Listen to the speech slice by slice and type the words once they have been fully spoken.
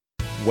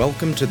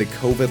Welcome to the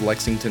COVID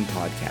Lexington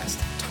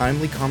podcast,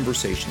 timely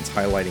conversations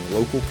highlighting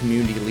local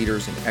community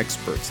leaders and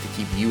experts to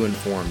keep you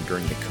informed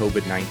during the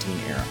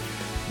COVID-19 era.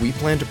 We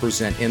plan to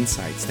present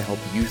insights to help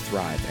you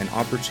thrive and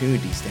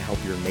opportunities to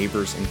help your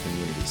neighbors and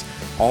communities,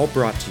 all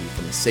brought to you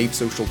from a safe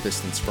social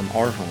distance from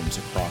our homes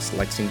across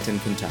Lexington,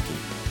 Kentucky.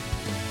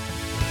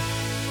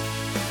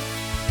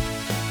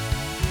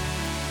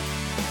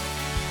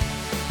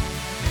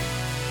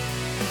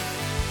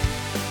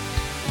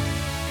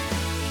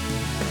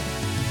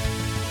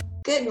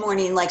 Good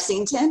morning,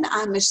 Lexington.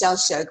 I'm Michelle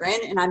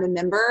Sjogren, and I'm a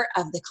member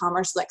of the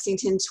Commerce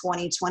Lexington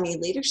 2020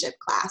 Leadership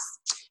Class.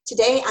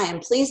 Today, I am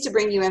pleased to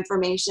bring you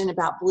information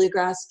about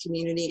Bluegrass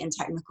Community and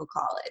Technical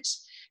College.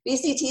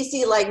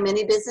 BCTC, like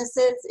many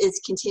businesses,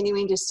 is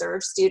continuing to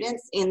serve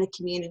students in the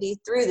community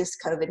through this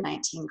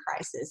COVID-19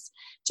 crisis,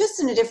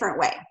 just in a different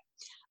way.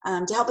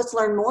 To help us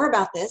learn more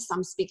about this,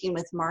 I'm speaking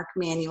with Mark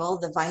Manuel,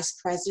 the Vice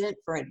President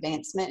for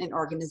Advancement and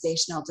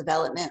Organizational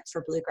Development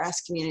for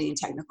Bluegrass Community and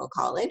Technical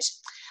College.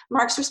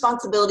 Mark's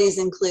responsibilities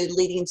include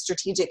leading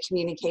strategic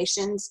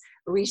communications,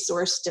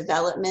 resource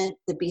development,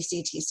 the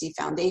BCTC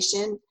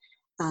Foundation,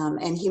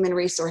 and human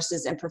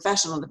resources and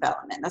professional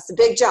development. That's a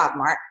big job,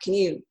 Mark. Can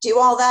you do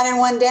all that in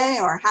one day,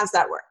 or how's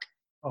that work?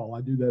 Oh,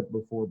 I do that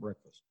before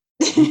breakfast.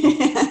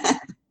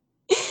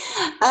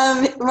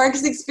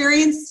 Mark's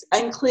experience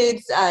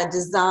includes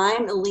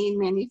design, lean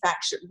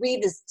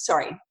manufacturing,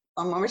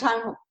 one more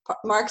time.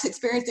 Mark's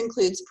experience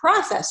includes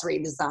process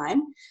redesign,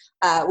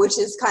 which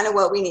is kind of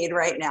what we need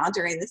right now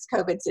during this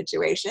COVID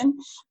situation,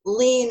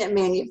 lean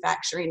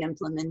manufacturing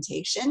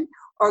implementation,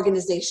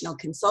 organizational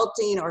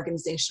consulting,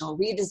 organizational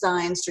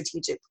redesign,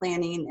 strategic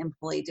planning,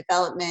 employee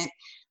development,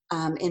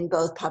 in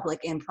both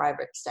public and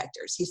private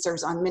sectors. He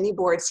serves on many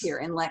boards here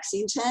in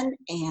Lexington,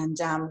 and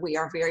we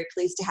are very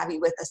pleased to have you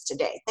with us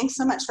today. Thanks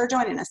so much for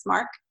joining us,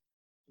 Mark.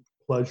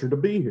 Pleasure to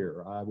be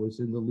here. I was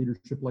in the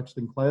Leadership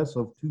Lexington class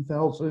of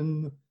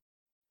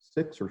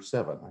 2006 or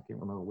 7. I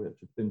can't remember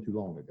which. It's been too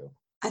long ago.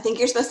 I think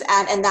you're supposed to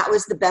add, and that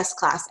was the best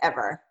class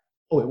ever.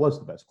 Oh, it was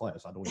the best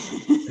class. I don't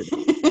even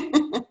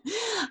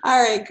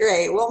All right,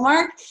 great. Well,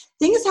 Mark,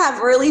 things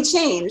have really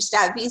changed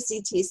at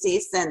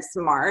BCTC since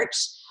March.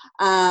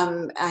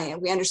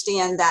 We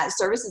understand that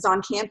services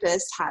on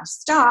campus have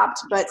stopped,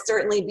 but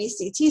certainly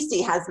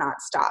BCTC has not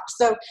stopped.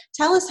 So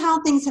tell us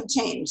how things have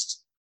changed.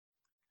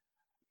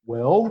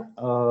 Well,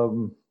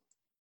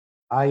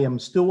 I am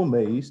still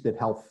amazed at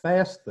how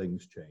fast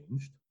things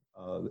changed.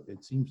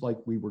 It seems like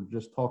we were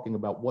just talking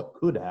about what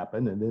could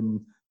happen, and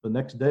then the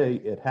next day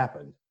it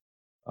happened.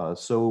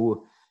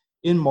 So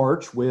in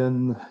March,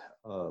 when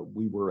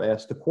we were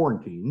asked to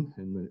quarantine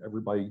and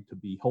everybody to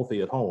be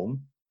healthy at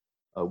home,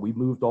 we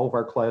moved all of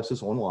our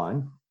classes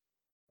online,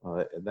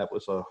 and that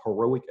was a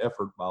heroic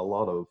effort by a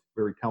lot of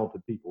very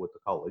talented people at the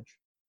college.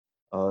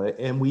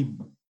 And we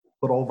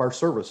put all of our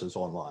services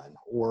online,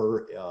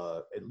 or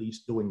at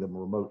least doing them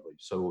remotely.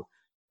 So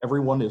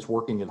everyone is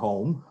working at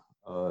home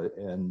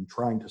and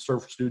trying to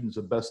serve students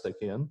the best they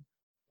can.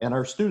 And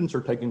our students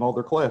are taking all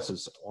their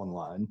classes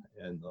online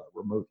and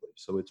remotely.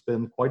 So it's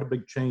been quite a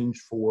big change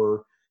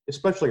for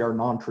especially our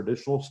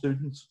non-traditional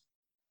students.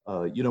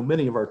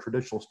 Many of our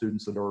traditional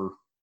students that are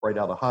right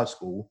out of high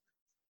school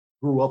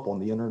grew up on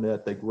the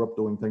internet. They grew up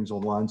doing things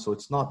online. So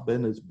it's not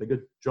been as big a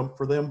jump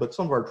for them. But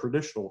some of our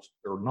traditional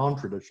or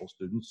non-traditional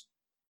students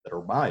that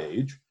are my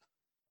age,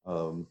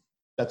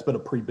 that's been a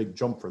pretty big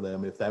jump for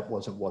them if that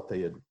wasn't what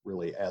they had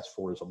really asked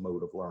for as a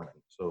mode of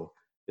learning. So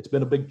it's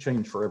been a big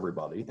change for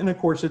everybody. And of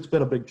course, it's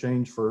been a big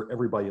change for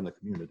everybody in the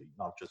community,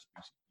 not just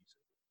BCTC.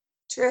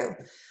 True.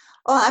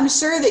 Well, I'm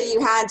sure that you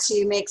had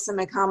to make some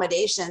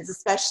accommodations,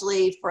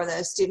 especially for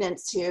those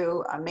students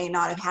who may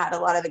not have had a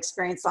lot of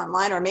experience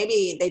online, or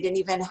maybe they didn't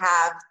even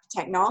have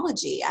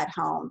technology at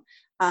home.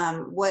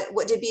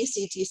 What did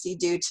BCTC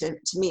do to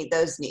meet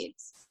those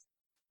needs?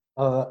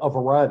 A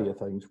variety of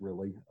things,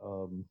 really.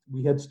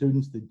 We had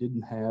students that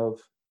didn't have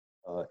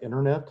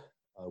internet.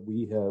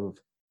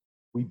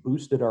 We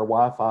boosted our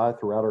Wi-Fi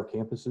throughout our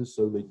campuses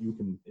so that you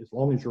can, as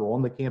long as you're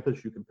on the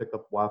campus, you can pick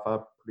up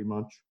Wi-Fi pretty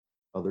much.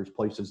 There's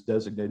places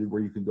designated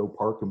where you can go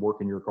park and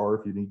work in your car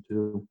if you need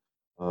to.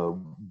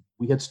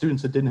 We had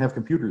students that didn't have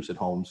computers at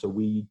home, so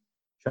we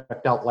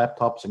checked out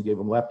laptops and gave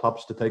them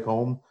laptops to take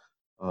home.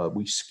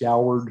 We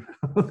scoured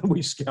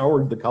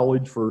the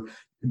college for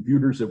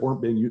computers that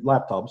weren't being used,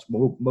 laptops,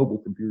 mobile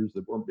computers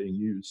that weren't being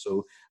used.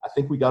 So I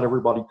think we got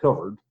everybody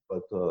covered,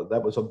 but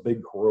that was a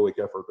big heroic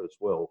effort as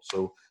well.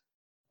 So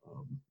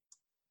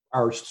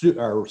our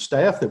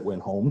staff that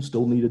went home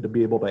still needed to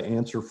be able to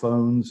answer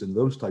phones and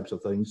those types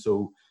of things.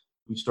 So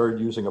we started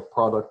using a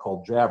product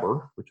called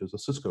Jabber, which is a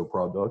Cisco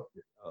product.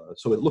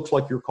 So it looks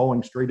like you're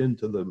calling straight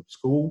into the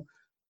school,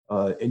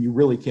 and you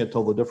really can't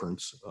tell the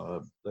difference.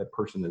 That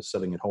person is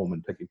sitting at home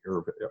and taking care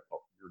of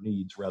your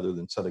needs rather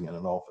than sitting in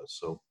an office.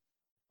 So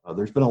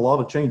there's been a lot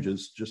of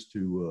changes just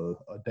to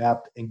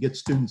adapt and get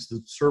students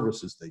the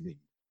services they need.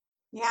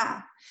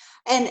 Yeah,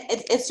 and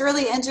it's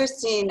really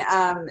interesting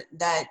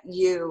that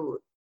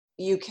you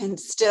you can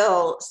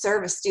still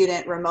serve a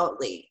student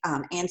remotely,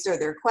 answer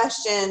their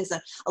questions.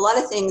 A lot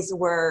of things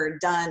were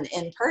done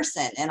in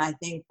person. And I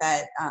think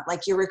that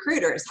like your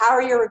recruiters, how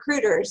are your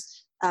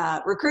recruiters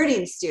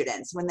recruiting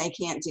students when they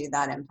can't do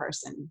that in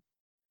person?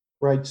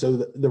 Right.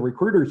 So the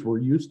recruiters were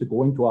used to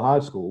going to a high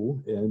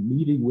school and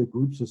meeting with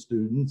groups of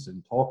students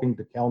and talking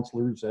to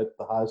counselors at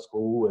the high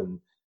school and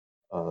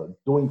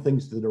doing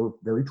things that are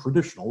very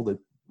traditional that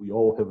we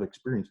all have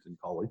experienced in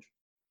college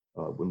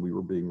when we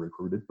were being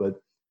recruited. But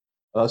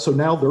so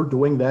now they're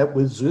doing that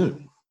with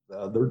Zoom.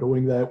 They're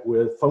doing that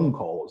with phone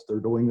calls. They're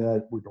doing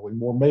that. We're doing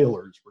more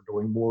mailers. We're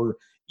doing more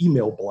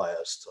email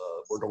blasts.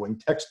 We're doing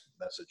text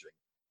messaging.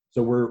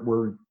 So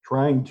we're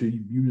trying to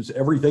use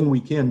everything we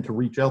can to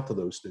reach out to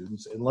those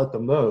students and let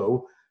them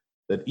know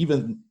that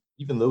even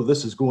though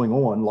this is going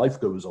on, life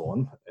goes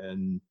on,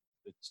 and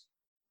it's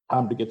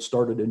time to get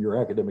started in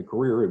your academic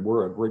career, and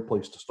we're a great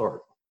place to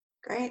start.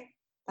 Great.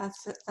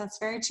 That's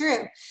very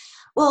true.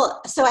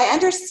 Well, so I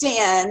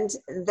understand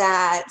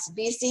that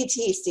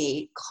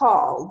BCTC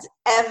called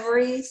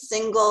every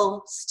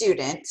single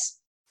student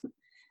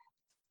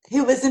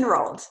who was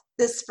enrolled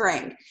this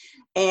spring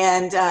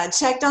and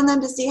checked on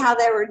them to see how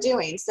they were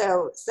doing.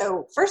 So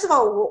first of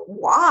all,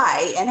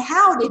 why and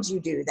how did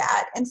you do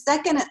that? And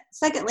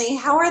secondly,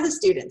 how are the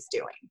students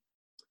doing?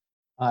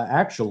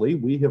 Actually,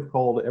 we have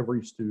called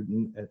every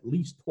student at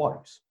least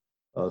twice.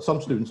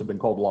 Some students have been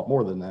called a lot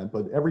more than that,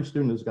 but every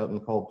student has gotten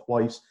called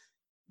twice,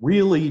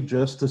 really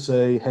just to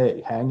say,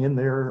 hey, hang in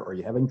there. Are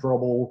you having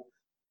trouble?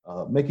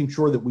 Making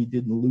sure that we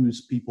didn't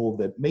lose people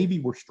that maybe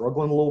were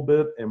struggling a little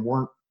bit and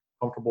weren't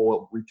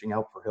comfortable reaching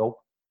out for help.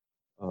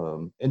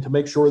 And to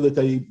make sure that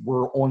they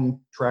were on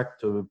track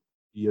to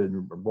be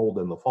enrolled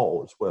in the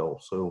fall as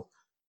well. So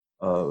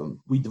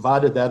we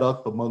divided that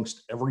up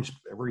amongst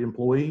every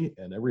employee,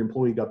 and every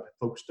employee got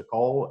folks to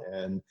call.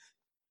 And,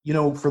 you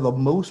know, for the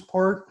most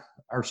part,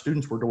 our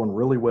students were doing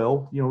really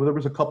well. You know, there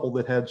was a couple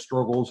that had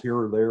struggles here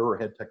or there, or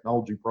had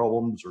technology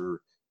problems,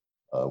 or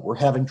were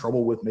having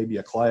trouble with maybe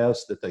a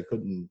class that they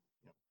couldn't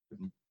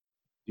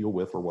deal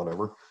with or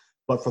whatever.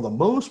 But for the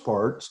most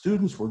part,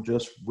 students were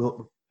just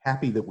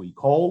happy that we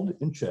called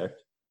and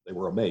checked. They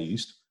were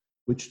amazed,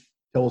 which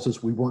tells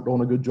us we weren't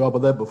doing a good job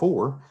of that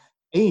before.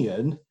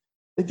 And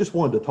they just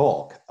wanted to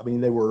talk. I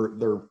mean,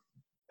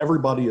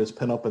 everybody is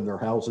pent up in their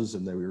houses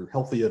and they were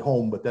healthy at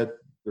home, but that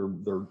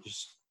they're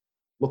just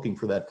looking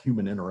for that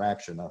human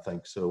interaction, I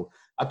think. So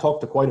I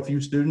talked to quite a few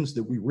students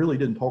that we really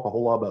didn't talk a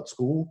whole lot about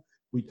school.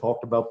 We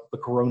talked about the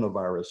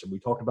coronavirus, and we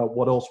talked about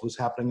what else was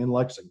happening in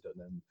Lexington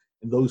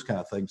and those kind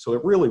of things. So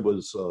it really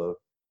was,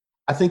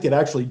 I think it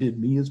actually did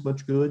me as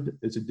much good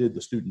as it did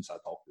the students I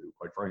talked to,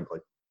 quite frankly.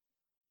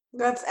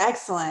 That's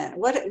excellent.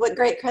 What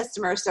great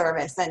customer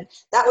service. And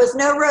that was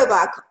no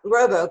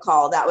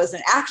robocall. That was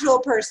an actual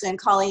person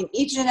calling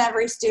each and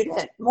every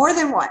student more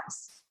than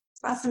once.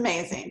 That's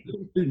amazing.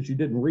 The students you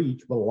didn't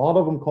reach, but a lot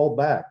of them called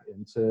back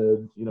and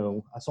said, you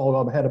know, I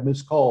saw I had a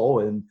missed call,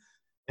 and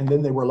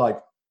then they were like,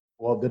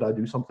 well, did I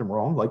do something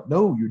wrong? Like,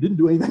 no, you didn't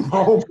do anything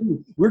wrong.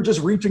 We're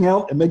just reaching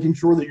out and making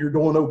sure that you're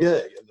doing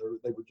okay. And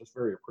they were just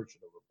very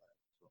appreciative of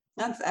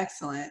that. That's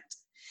excellent.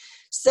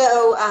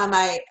 So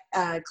my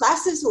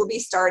classes will be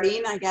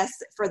starting, I guess,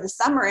 for the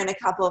summer in a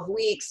couple of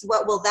weeks.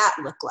 What will that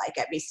look like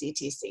at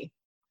BCTC?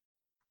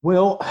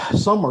 Well,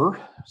 summer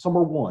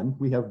one,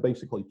 we have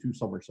basically 2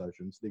 summer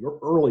sessions. The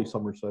early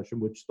summer session,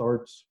 which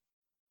starts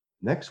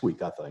next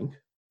week, I think,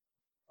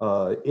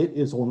 it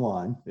is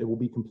online. It will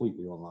be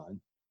completely online.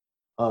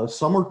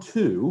 Summer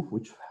 2,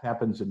 which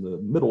happens in the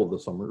middle of the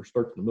summer,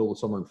 starts in the middle of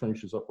the summer and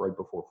finishes up right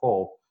before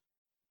fall,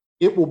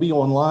 it will be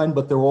online,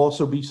 but there will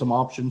also be some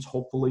options,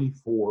 hopefully,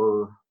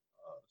 for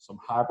some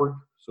hybrid,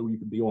 so you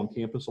can be on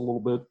campus a little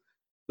bit,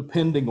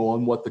 depending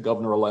on what the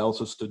governor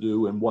allows us to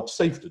do and what's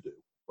safe to do,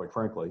 quite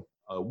frankly.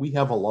 We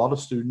have a lot of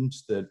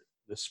students that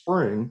this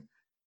spring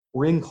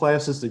were in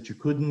classes that you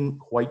couldn't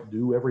quite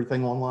do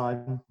everything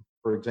online.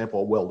 For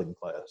example, a welding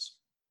class.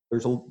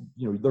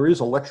 There is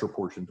a lecture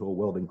portion to a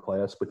welding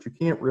class, but you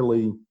can't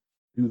really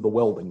do the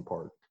welding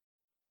part.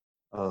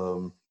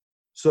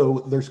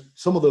 So there's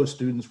some of those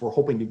students we're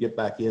hoping to get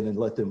back in and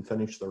let them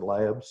finish their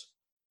labs.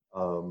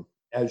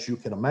 As you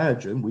can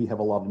imagine, we have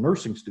a lot of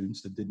nursing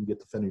students that didn't get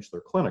to finish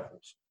their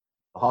clinicals.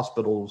 The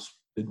hospitals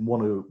didn't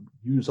want to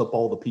use up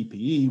all the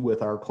PPE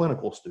with our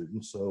clinical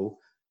students, so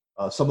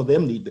some of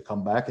them need to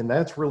come back, and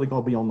that's really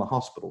going to be on the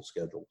hospital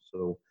schedule.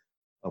 So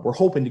we're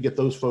hoping to get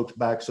those folks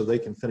back so they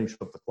can finish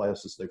up the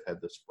classes they've had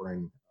this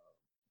spring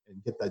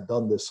and get that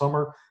done this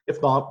summer.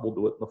 If not, we'll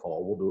do it in the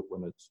fall. We'll do it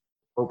when it's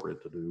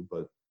appropriate to do,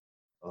 but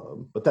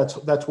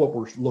that's what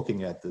we're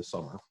looking at this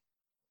summer.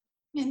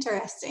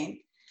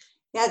 Interesting.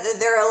 Yeah,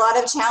 there are a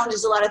lot of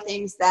challenges, a lot of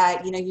things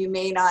that you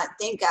may not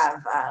think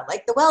of,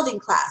 like the welding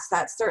class.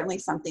 That's certainly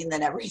something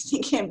that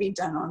everything can be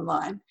done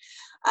online.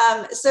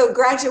 So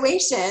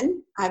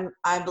graduation,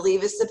 I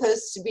believe, was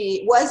supposed to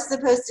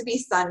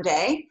be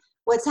Sunday.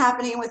 What's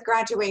happening with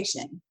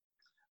graduation?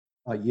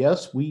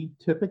 Yes, we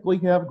typically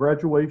have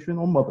graduation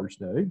on Mother's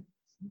Day,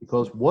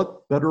 because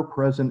what better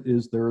present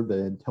is there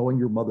than telling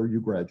your mother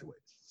you graduated?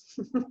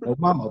 No,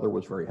 my mother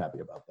was very happy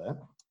about that.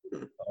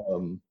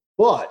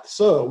 But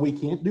so we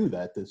can't do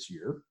that this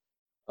year.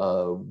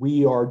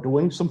 We are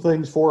doing some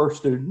things for our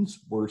students.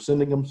 We're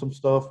sending them some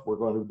stuff. We're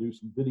going to do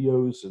some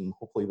videos, and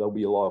hopefully they'll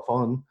be a lot of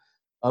fun.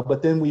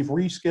 But then we've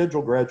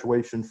rescheduled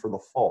graduation for the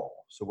fall.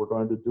 So we're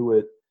going to do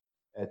it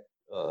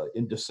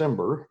in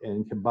December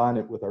and combine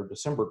it with our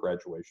December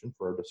graduation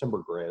for our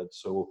December grads.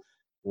 So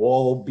we'll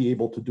all be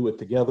able to do it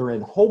together.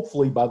 And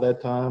hopefully by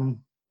that time,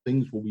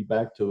 things will be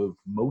back to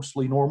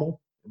mostly normal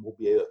and we'll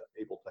be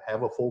able to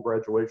have a full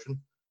graduation.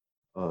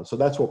 So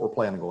that's what we're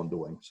planning on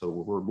doing. So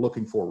we're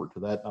looking forward to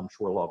that. I'm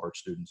sure a lot of our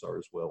students are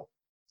as well.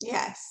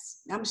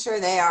 Yes, I'm sure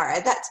they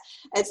are.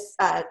 It's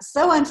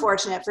so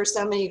unfortunate for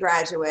so many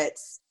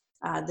graduates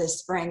this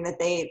spring that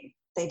they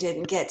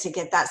didn't get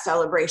that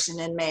celebration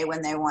in May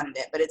when they wanted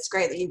it. But it's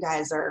great that you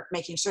guys are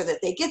making sure that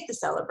they get the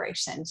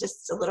celebration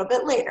just a little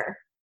bit later.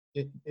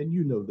 And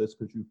you know this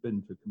because you've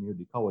been to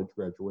community college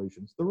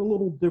graduations. They're a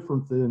little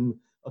different than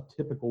a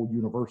typical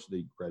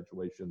university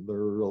graduation. There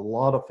are a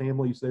lot of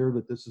families there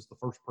that this is the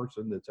first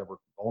person that's ever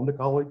gone to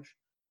college.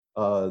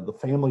 The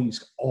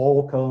families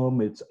all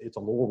come. It's a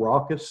little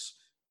raucous.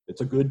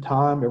 It's a good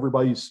time.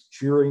 Everybody's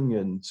cheering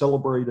and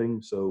celebrating.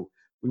 So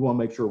we want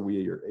to make sure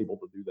we are able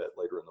to do that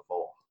later in the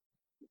fall.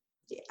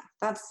 Yeah,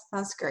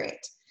 that's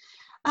great.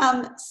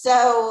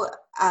 So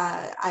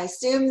I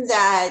assume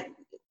that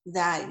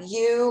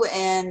you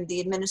and the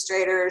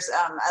administrators,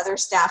 other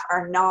staff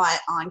are not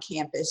on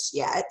campus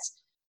yet.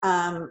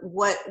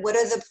 What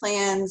are the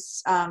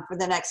plans for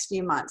the next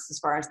few months as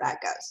far as that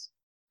goes?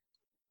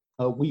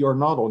 We are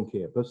not on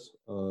campus.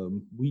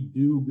 We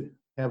do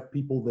have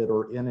people that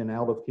are in and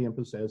out of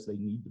campus as they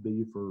need to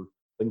be for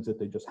things that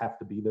they just have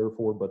to be there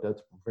for, but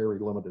that's very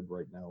limited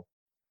right now.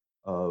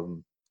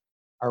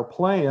 Our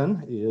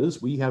plan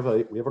is we have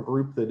a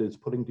group that is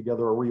putting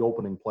together a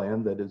reopening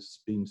plan that is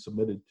being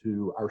submitted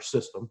to our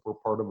system. We're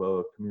part of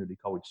a community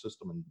college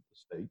system in the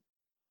state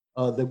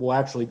that will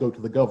actually go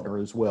to the governor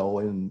as well,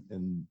 and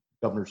the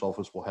governor's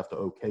office will have to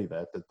okay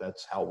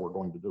that's how we're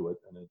going to do it,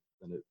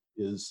 and it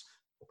is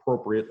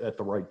appropriate at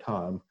the right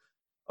time.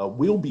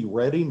 We'll be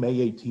ready May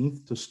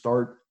 18th to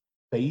start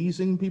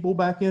phasing people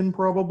back in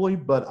probably,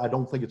 but I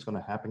don't think it's going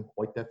to happen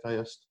quite that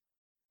fast.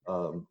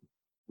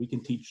 We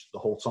can teach the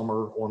whole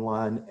summer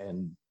online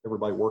and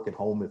everybody work at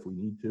home if we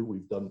need to.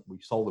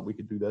 We saw that we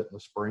could do that in the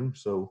spring.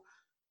 So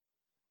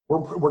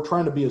we're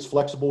trying to be as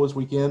flexible as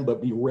we can,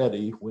 but be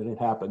ready when it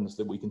happens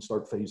that we can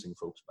start phasing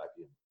folks back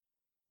in.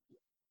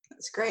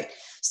 That's great.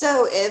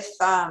 So if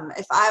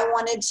I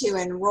wanted to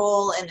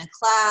enroll in a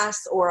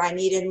class or I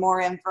needed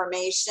more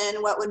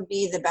information, what would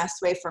be the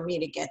best way for me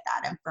to get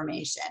that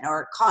information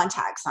or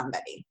contact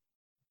somebody?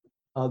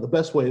 The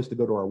best way is to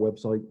go to our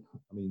website.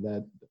 I mean,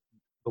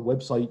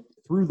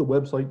 through the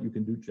website, you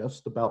can do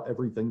just about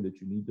everything that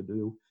you need to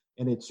do.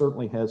 And it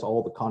certainly has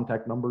all the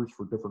contact numbers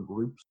for different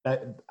groups.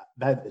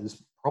 That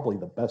is probably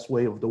the best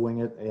way of doing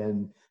it.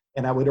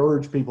 And I would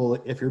urge people,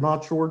 if you're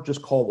not sure,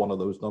 just call one of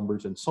those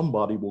numbers and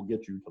somebody will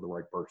get you to the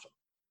right person.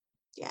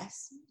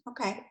 Yes.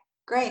 Okay,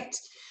 great.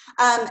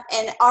 And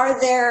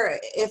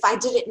if I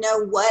didn't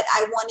know what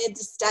I wanted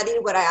to study,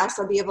 would I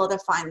also be able to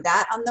find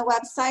that on the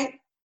website?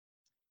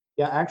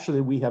 Yeah,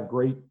 actually, we have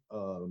great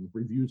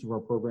reviews of our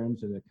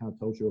programs, and it kind of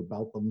tells you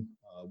about them.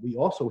 We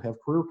also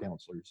have career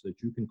counselors that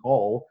you can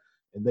call,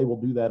 and they will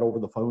do that over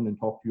the phone and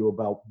talk to you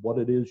about what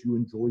it is you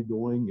enjoy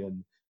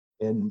doing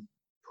and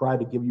try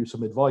to give you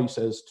some advice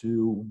as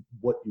to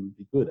what you would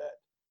be good at.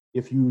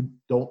 If you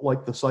don't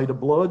like the sight of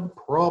blood,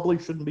 probably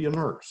shouldn't be a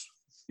nurse.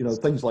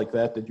 Things like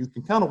that you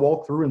can kind of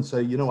walk through and say,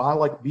 I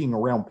like being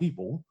around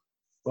people.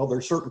 Well,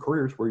 there's certain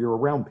careers where you're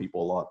around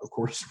people a lot. Of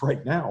course,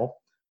 right now,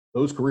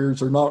 those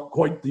careers are not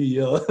quite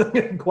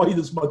quite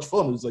as much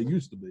fun as they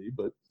used to be.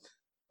 But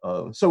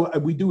so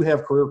we do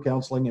have career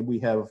counseling, and we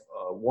have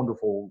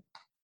wonderful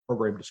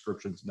program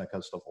descriptions and that kind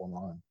of stuff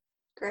online.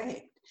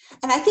 Great.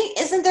 And I think,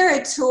 isn't there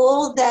a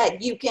tool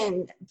that you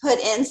can put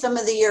in some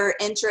of your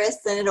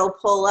interests and it'll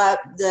pull up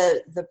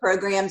the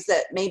programs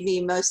that may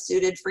be most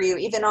suited for you,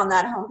 even on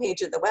that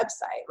homepage of the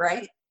website,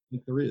 right? I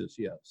think there is,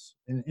 yes.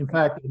 And in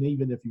fact, and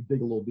even if you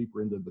dig a little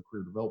deeper into the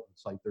career development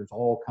site, there's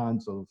all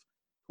kinds of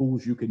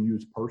tools you can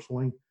use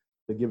personally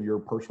to give your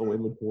personal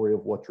inventory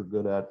of what you're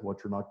good at, what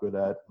you're not good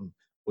at, and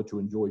what you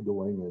enjoy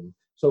doing. And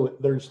so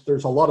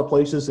there's a lot of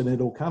places, and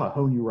it'll kind of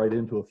hone you right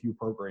into a few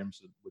programs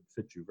that would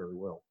fit you very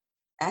well.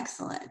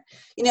 Excellent.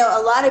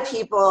 A lot of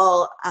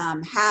people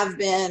have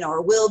been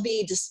or will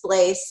be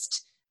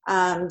displaced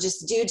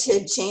just due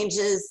to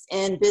changes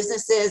in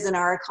businesses and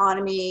our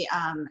economy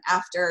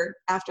after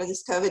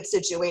this COVID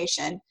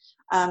situation.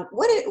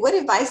 What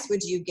advice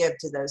would you give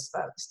to those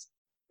folks?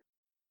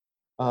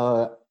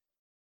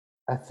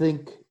 I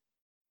think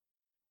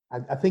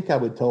I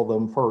would tell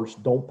them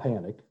first, don't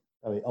panic.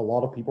 I mean, a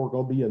lot of people are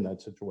going to be in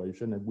that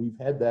situation, and we've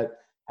had that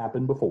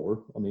happen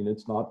before. I mean,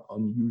 it's not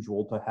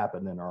unusual to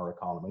happen in our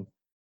economy.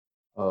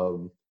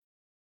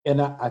 And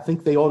I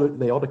think they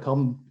ought to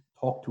come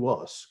talk to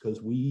us,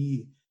 because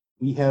we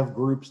We have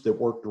groups that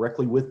work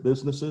directly with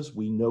businesses.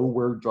 We know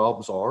where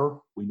jobs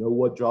are. We know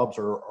what jobs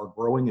are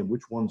growing and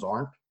which ones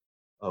aren't.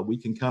 We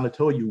can kind of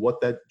tell you what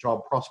that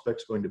job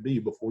prospect's going to be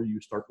before you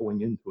start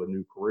going into a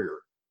new career.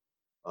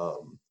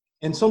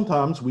 And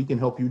sometimes we can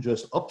help you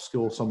just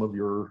upskill some of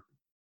your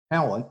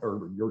talent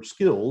or your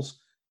skills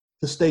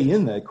to stay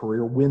in that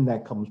career when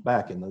that comes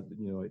back. And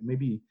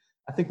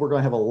I think we're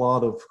going to have a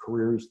lot of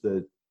careers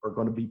that are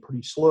going to be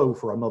pretty slow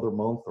for another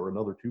month or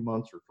another 2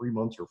 months or 3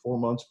 months or 4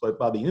 months, but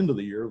by the end of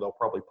the year, they'll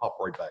probably pop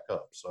right back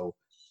up. So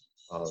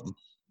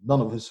none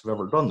of us have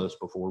ever done this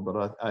before,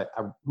 but I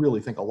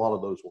really think a lot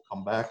of those will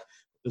come back.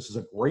 This is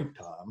a great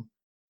time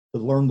to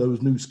learn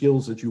those new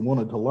skills that you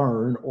wanted to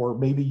learn, or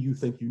maybe you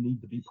think you need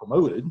to be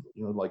promoted.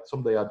 Like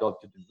someday I'd like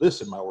to do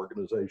this in my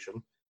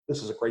organization.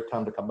 This is a great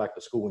time to come back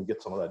to school and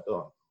get some of that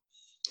done.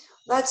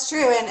 That's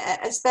true, and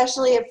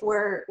especially if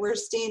we're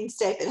staying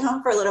safe at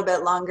home for a little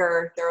bit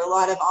longer, there are a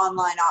lot of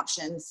online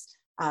options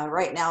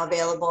right now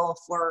available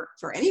for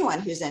anyone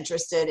who's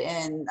interested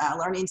in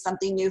learning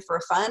something new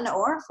for fun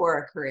or for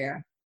a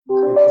career.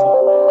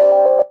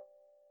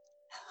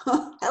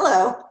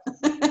 Hello.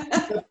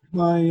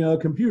 My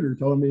computer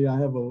telling me I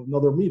have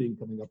another meeting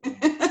coming up.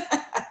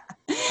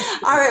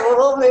 All right, well,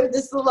 we'll move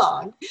this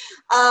along.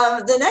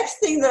 The next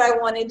thing that I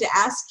wanted to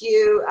ask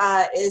you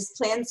is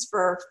plans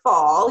for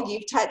fall.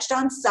 You've touched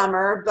on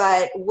summer,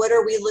 but what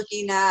are we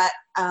looking at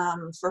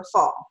for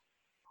fall?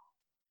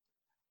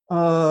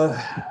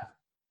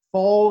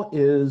 Fall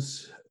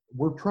is,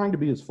 we're trying to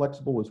be as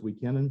flexible as we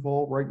can in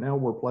fall. Right now,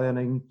 we're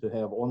planning to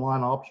have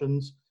online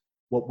options,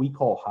 what we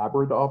call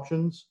hybrid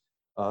options,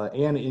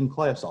 and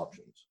in-class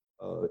options.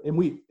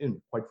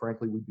 And quite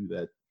frankly, we do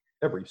that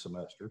every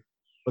semester.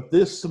 But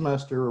this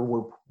semester,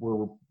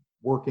 we're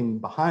working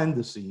behind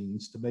the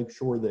scenes to make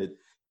sure that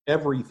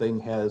everything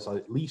has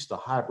at least a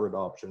hybrid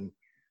option,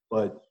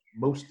 but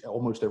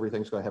almost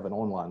everything's going to have an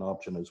online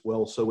option as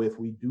well. So if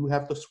we do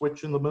have to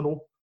switch in the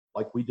middle,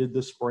 like we did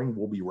this spring,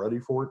 we'll be ready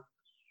for it.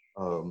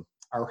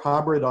 Our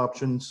hybrid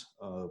options,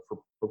 for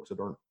folks that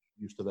aren't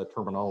used to that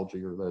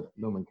terminology or that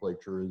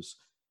nomenclature, is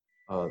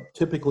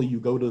typically you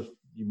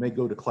may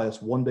go to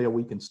class 1 day a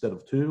week instead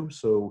of 2.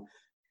 So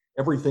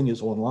everything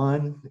is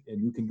online,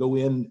 and you can go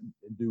in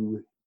and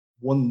do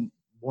one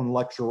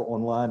lecture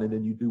online, and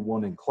then you do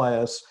one in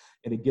class,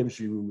 and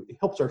it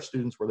helps our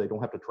students where they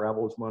don't have to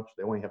travel as much.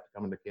 They only have to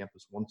come into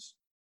campus once,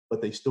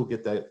 but they still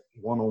get that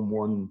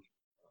one-on-one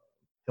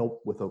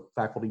help with a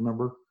faculty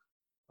member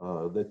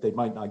that they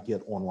might not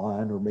get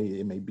online, or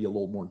it may be a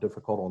little more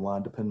difficult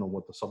online depending on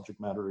what the subject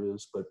matter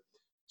is. But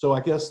so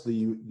I guess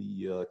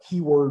the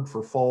key word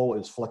for fall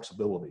is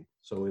flexibility.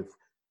 So if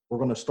we're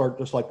going to start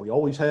just like we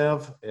always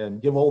have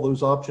and give all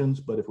those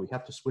options, but if we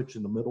have to switch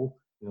in the middle,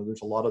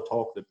 there's a lot of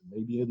talk that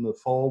maybe in the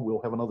fall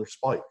we'll have another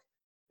spike.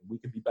 We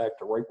could be back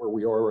to right where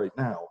we are right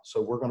now. So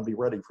we're going to be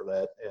ready for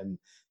that, and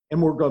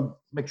we're going to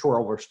make sure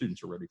all of our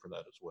students are ready for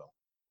that as well.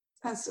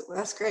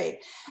 That's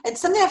great. And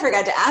something I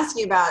forgot to ask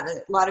you about,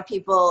 a lot of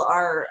people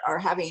are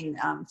having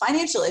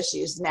financial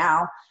issues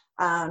now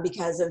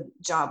because of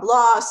job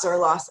loss or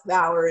loss of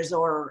hours,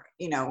 or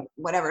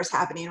whatever's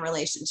happening in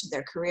relation to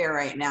their career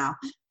right now.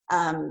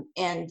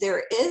 And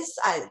there is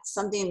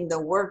something, the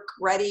Work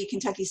Ready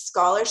Kentucky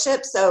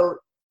Scholarship. So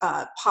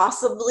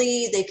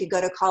possibly they could go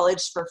to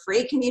college for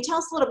free. Can you tell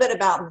us a little bit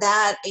about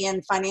that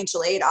and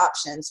financial aid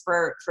options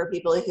for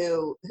people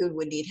who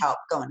would need help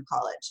going to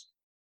college?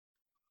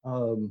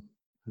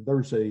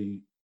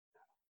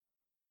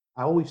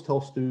 I always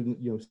tell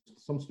students,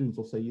 some students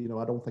will say,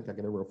 I don't think I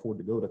can ever afford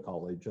to go to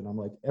college. And I'm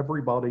like,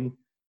 everybody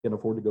can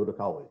afford to go to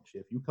college.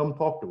 If you come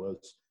talk to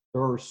us,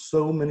 there are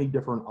so many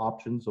different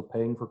options of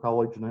paying for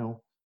college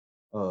now.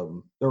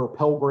 There are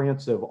Pell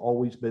Grants that have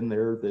always been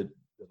there that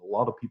a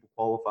lot of people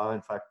qualify.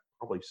 In fact,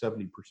 probably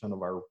 70%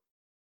 of our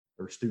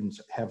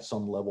students have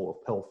some level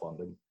of Pell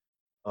funding.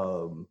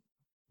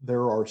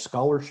 There are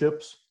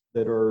scholarships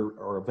that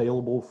are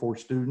available for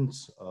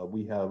students.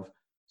 We have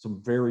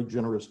some very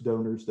generous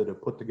donors that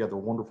have put together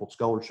wonderful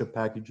scholarship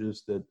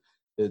packages that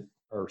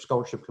our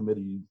scholarship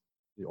committee,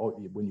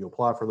 when you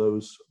apply for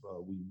those,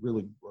 we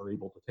really are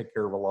able to take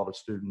care of a lot of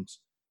students.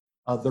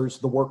 There's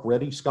the Work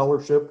Ready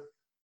Scholarship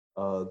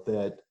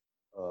that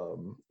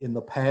in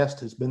the past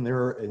has been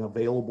there and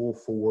available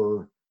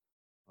for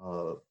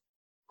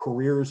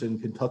careers in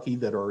Kentucky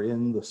that are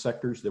in the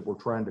sectors that we're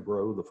trying to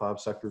grow, the 5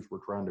 sectors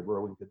we're trying to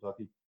grow in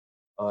Kentucky.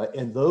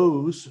 And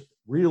those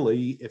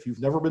really, if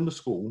you've never been to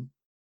school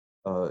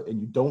and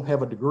you don't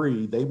have a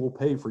degree, they will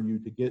pay for you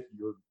to get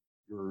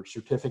your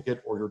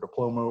certificate or your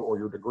diploma or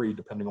your degree,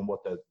 depending on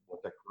what that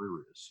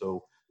career is.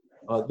 So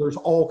there's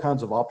all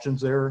kinds of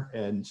options there.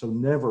 And so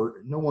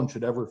no one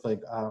should ever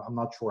think, I'm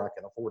not sure I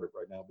can afford it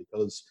right now,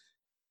 because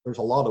there's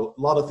a lot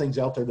of things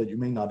out there that you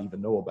may not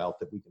even know about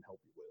that we can help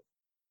you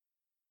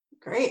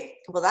with. Great.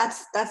 Well,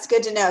 that's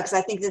good to know, because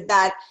I think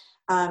that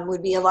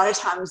would be a lot of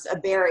times a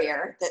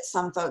barrier that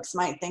some folks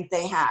might think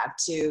they have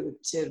to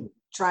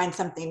trying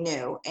something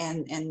new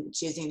and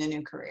choosing a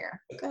new career.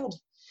 Good.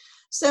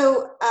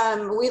 So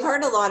we've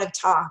heard a lot of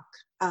talk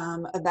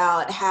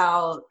about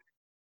how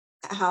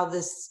how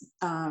this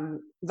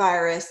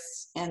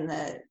virus and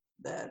the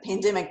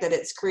pandemic that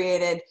it's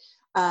created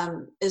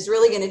is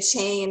really going to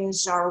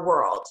change our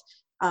world,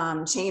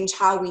 change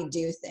how we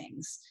do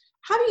things.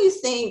 How do you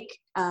think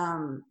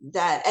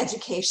that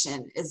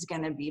education is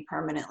going to be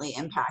permanently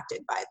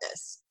impacted by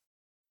this?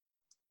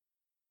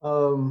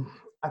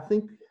 I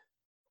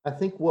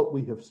think what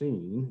we have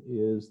seen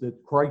is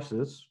that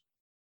crisis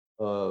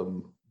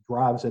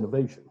drives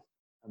innovation.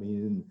 I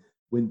mean,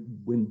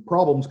 when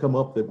problems come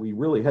up that we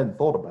really hadn't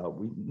thought about,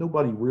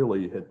 nobody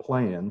really had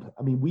planned.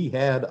 I mean, we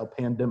had a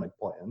pandemic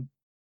plan,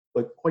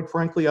 but quite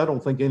frankly, I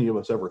don't think any of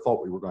us ever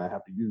thought we were going to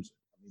have to use it.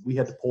 I mean, we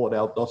had to pull it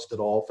out, dust it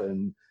off,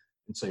 and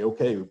say,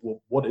 okay,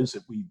 well, what is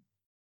it we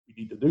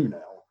need to do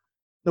now?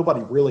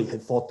 Nobody really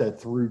had thought that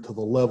through to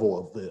the level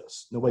of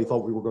this. Nobody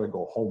thought we were going to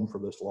go home for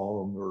this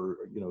long, or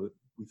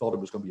we thought it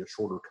was going to be a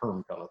shorter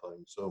term kind of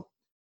thing. So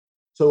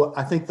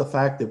I think the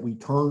fact that we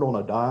turned on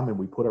a dime and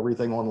we put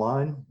everything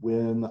online,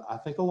 when I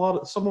think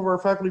some of our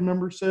faculty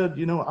members said,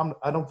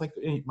 I don't think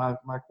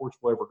my course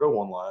will ever go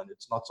online.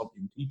 It's not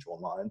something you teach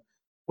online.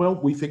 Well,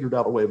 we figured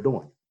out a way of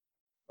doing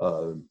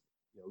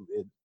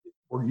it.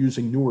 We're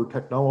using newer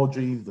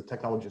technology. The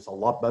technology is a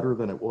lot better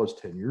than it was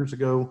 10 years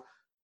ago.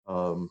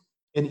 And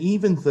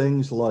even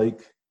things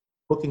like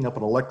hooking up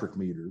an electric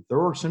meter.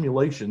 There are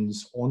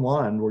simulations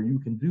online where you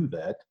can do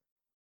that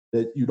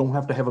you don't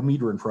have to have a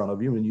meter in front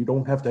of you and you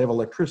don't have to have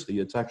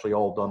electricity. It's actually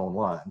all done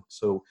online.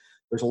 So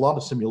there's a lot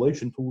of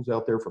simulation tools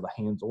out there for the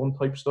hands-on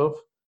type stuff.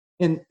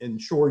 And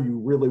sure, you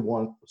really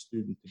want the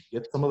student to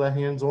get some of that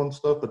hands-on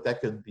stuff, but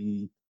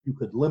you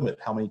could limit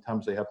how many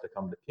times they have to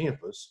come to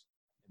campus.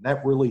 And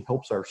that really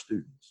helps our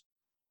students.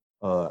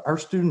 Our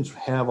students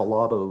have a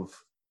lot of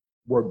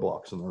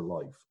roadblocks in their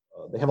life.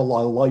 They have a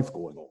lot of life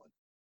going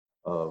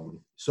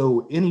on.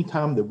 So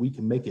anytime that we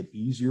can make it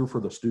easier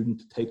for the student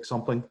to take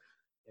something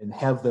and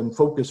have them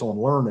focus on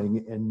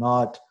learning and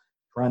not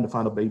trying to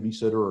find a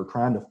babysitter or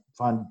trying to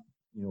find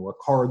a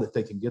car that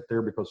they can get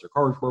there because their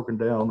car is broken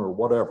down or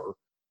whatever,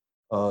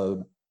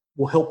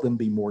 will help them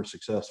be more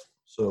successful.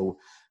 So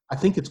I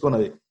think it's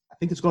going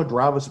to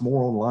drive us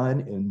more online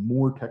and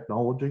more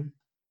technology.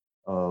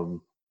 And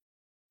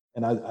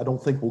I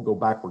don't think we'll go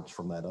backwards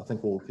from that. I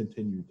think we'll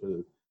continue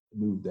to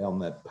move down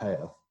that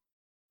path.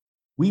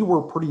 We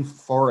were pretty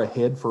far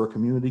ahead for a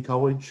community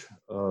college.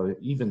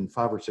 Even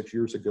 5 or 6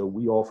 years ago,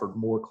 we offered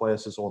more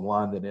classes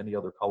online than any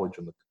other college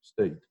in the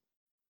state.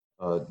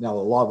 Now,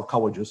 a lot of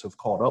colleges have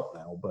caught up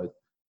now, but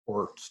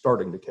we're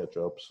starting to catch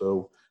up.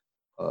 So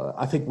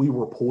I think we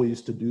were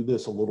poised to do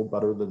this a little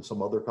better than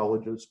some other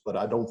colleges, but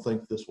I don't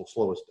think this will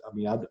slow us. I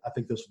mean, I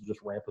think this will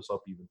just ramp us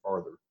up even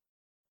farther.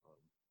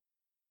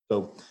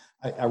 So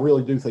I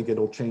really do think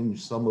it'll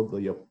change some of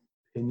the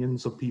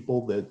opinions of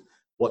people that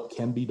what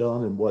can be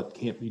done and what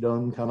can't be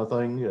done kind of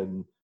thing,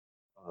 and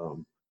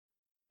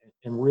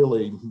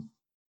really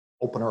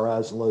open our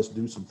eyes and let us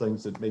do some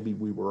things that maybe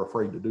we were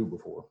afraid to do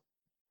before.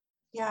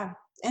 Yeah,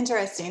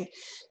 interesting.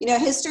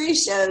 History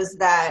shows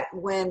that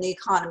when the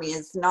economy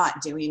is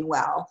not doing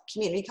well,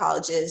 community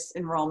colleges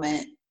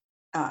enrollment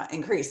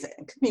increases.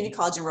 Community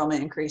college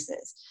enrollment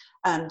increases.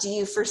 Do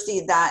you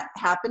foresee that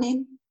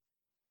happening?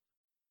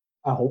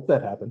 I hope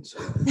that happens.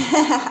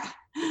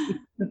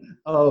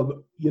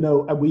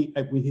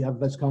 We have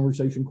this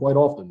conversation quite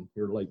often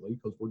here lately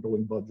because we're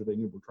doing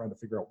budgeting and we're trying to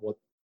figure out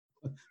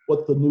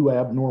what the new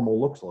abnormal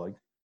looks like.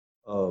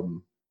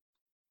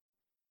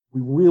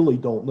 We really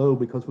don't know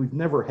because we've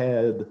never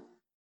had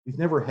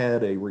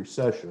a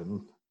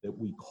recession that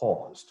we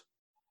caused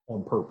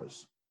on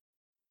purpose.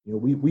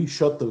 We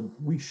shut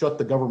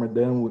the government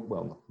down.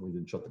 Well, we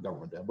didn't shut the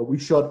government down, but we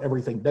shut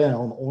everything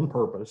down on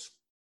purpose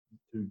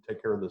to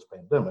take care of this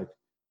pandemic.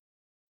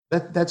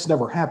 That's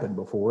never happened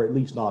before, at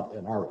least not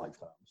in our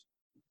lifetimes.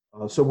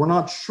 So we're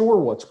not sure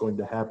what's going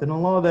to happen. A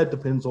lot of that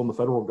depends on the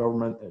federal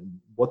government and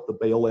what the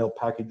bailout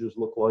packages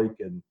look like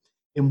and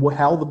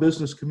how the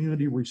business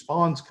community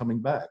responds coming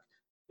back.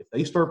 If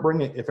they start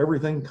if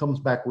everything comes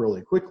back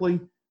really quickly,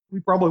 we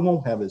probably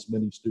won't have as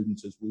many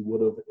students as we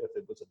would have if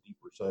it was a deep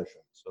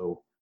recession.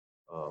 So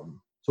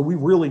we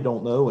really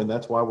don't know, and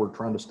that's why we're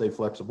trying to stay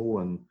flexible.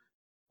 And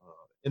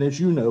as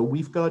you know,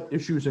 we've got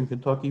issues in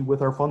Kentucky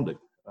with our funding.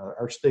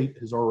 Our state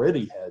has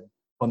already had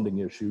funding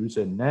issues,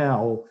 and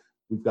now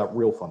we've got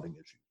real funding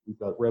issues. We've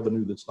got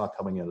revenue that's not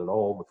coming in at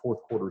all. The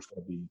fourth quarter is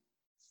going to be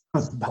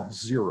about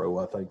zero,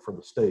 I think, for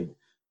the state.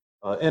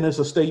 And as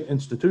a state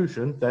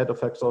institution, that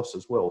affects us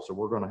as well. So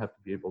we're going to have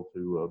to be able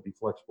to be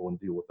flexible and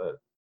deal with that.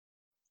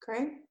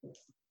 Great.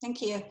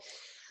 Thank you.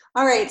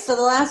 All right. So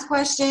the last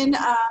question,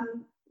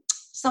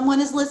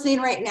 someone is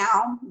listening right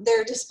now.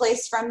 They're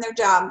displaced from their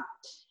job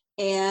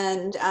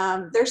and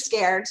they're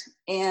scared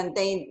and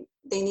they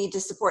need to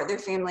support their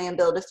family and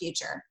build a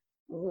future.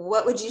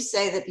 What would you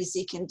say that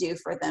BC can do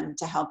for them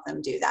to help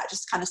them do that?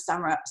 Just kind of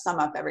sum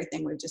up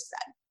everything we've just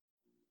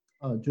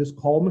said. Just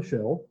call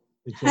Michelle.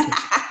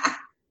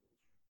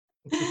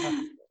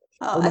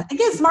 I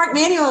think it's Mark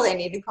Manuel they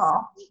need to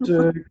call.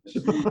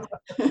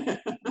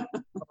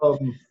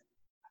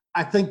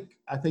 I think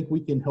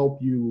we can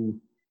help you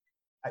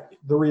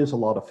there is a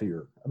lot of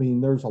fear. I mean,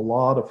 there's a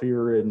lot of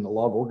fear in a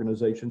lot of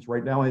organizations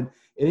right now. And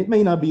it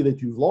may not be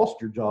that you've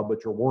lost your job,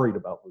 but you're worried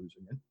about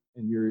losing it.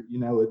 And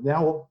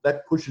now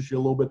that pushes you a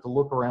little bit to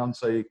look around and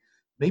say,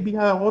 maybe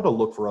I ought to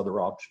look for other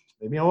options.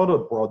 Maybe I ought to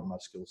broaden my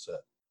skill set.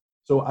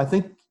 So I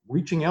think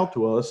reaching out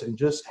to us and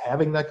just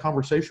having that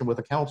conversation with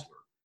a counselor,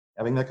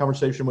 having that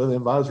conversation with an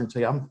advisor and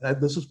say,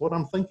 this is what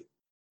I'm thinking.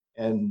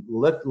 And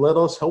let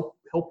us help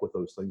with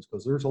those things,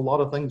 because there's a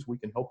lot of things we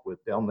can help with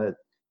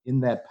in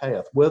that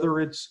path, whether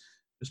it's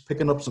just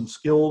picking up some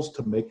skills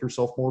to make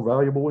yourself more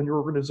valuable in your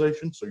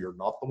organization so you're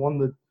not the one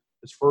that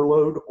is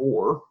furloughed,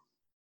 or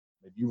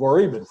maybe you've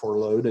already been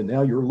furloughed and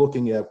now you're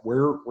looking at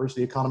where's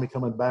the economy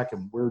coming back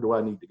and where do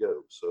I need to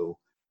go. So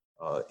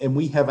and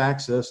we have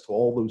access to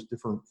all those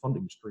different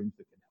funding streams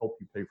that can help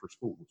you pay for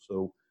school.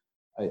 So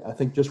I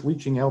think just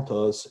reaching out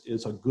to us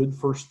is a good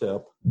first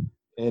step.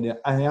 And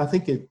I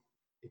think it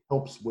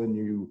helps when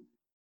you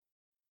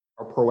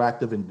are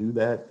proactive and do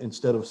that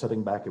instead of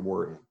sitting back and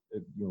worrying.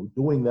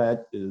 Doing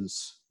that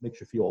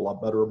makes you feel a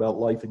lot better about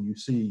life, and you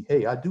see,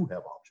 hey, I do have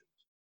options,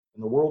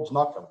 and the world's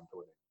not coming to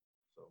an end.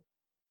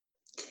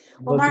 So,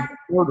 well, Mark,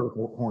 the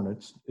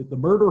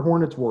murder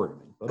hornets worry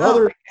me, but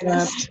other than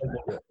that,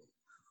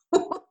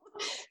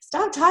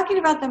 stop talking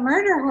about the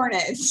murder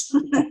hornets.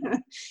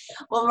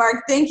 Well,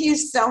 Mark, thank you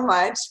so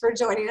much for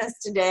joining us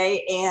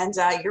today, and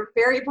your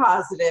very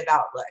positive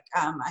outlook.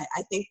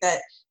 I think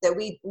that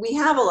we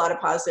have a lot of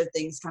positive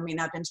things coming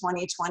up in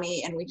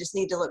 2020, and we just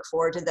need to look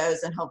forward to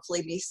those, and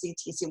hopefully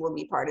BCTC will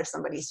be part of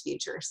somebody's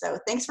future. So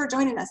thanks for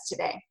joining us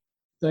today.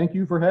 Thank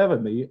you for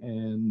having me,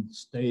 and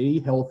stay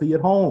healthy at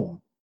home.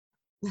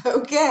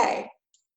 Okay.